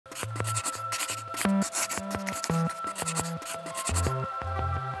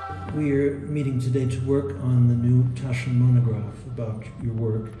We are meeting today to work on the new TASCHEN monograph about your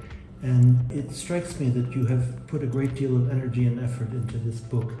work, and it strikes me that you have put a great deal of energy and effort into this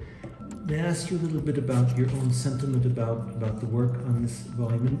book. May I ask you a little bit about your own sentiment about the work on this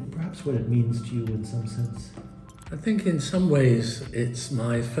volume, and perhaps what it means to you in some sense? I think in some ways it's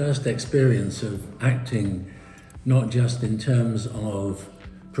my first experience of acting, not just in terms of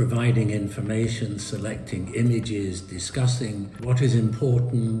providing information, selecting images, discussing what is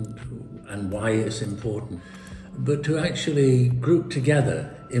important and why it's important, but to actually group together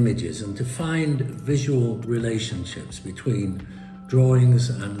images and to find visual relationships between drawings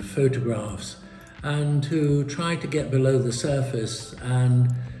and photographs, and to try to get below the surface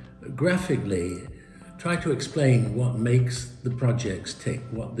and graphically try to explain what makes the projects tick,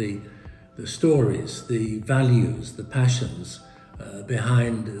 what the stories, the values, the passions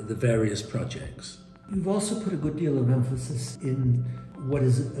behind the various projects. You've also put a good deal of emphasis in what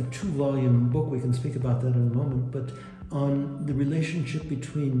is a two-volume book, we can speak about that in a moment, but on the relationship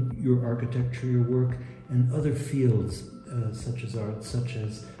between your architecture, your work, and other fields such as art, such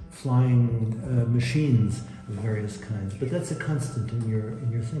as flying machines of various kinds. But that's a constant in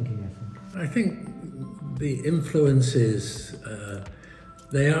your thinking, I think. I think the influences,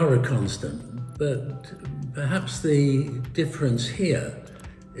 they are a constant, but perhaps the difference here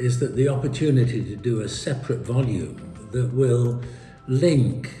is that the opportunity to do a separate volume that will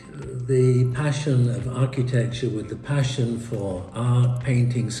link the passion of architecture with the passion for art,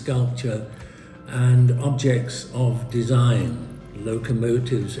 painting, sculpture, and objects of design,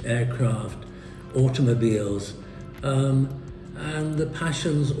 locomotives, aircraft, automobiles, and the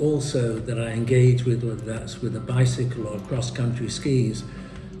passions also that I engage with, whether that's with a bicycle or cross-country skis,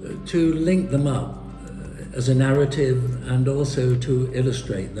 to link them up as a narrative and also to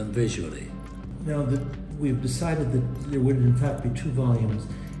illustrate them visually. Now that we've decided that there would in fact be two volumes,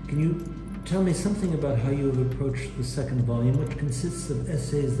 can you tell me something about how you have approached the second volume, which consists of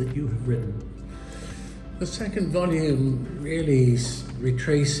essays that you have written? The second volume really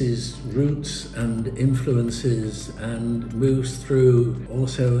retraces roots and influences and moves through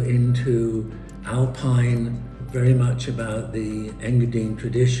also into Alpine, very much about the Engadine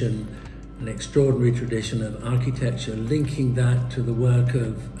tradition, an extraordinary tradition of architecture, linking that to the work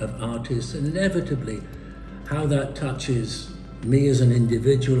of artists, and inevitably how that touches me as an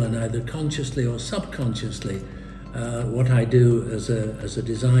individual and either consciously or subconsciously what I do as a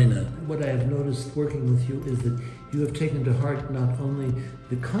designer. What I have noticed working with you is that you have taken to heart not only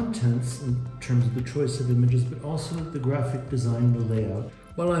the contents in terms of the choice of images, but also the graphic design, the layout.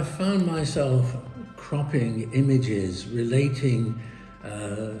 Well, I found myself cropping images,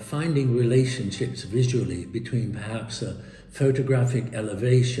 finding relationships visually between perhaps a photographic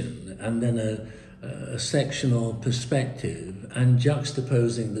elevation and then a sectional perspective, and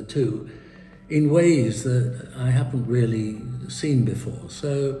juxtaposing the two in ways that I haven't really seen before.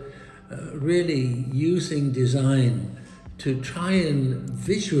 So really using design to try and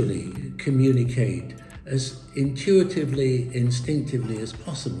visually communicate as intuitively, instinctively as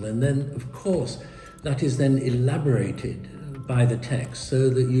possible. And then, of course, that is then elaborated by the text so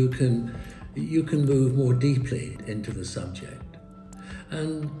that you can move more deeply into the subject.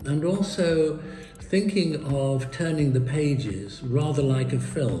 And also thinking of turning the pages rather like a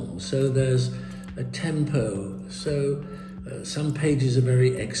film. So there's a tempo. So some pages are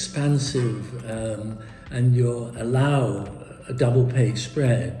very expansive and you allow a double page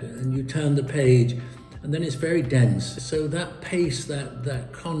spread, and you turn the page and then it's very dense. So that pace, that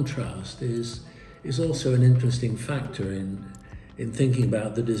contrast is also an interesting factor in thinking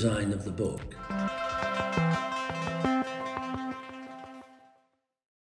about the design of the book.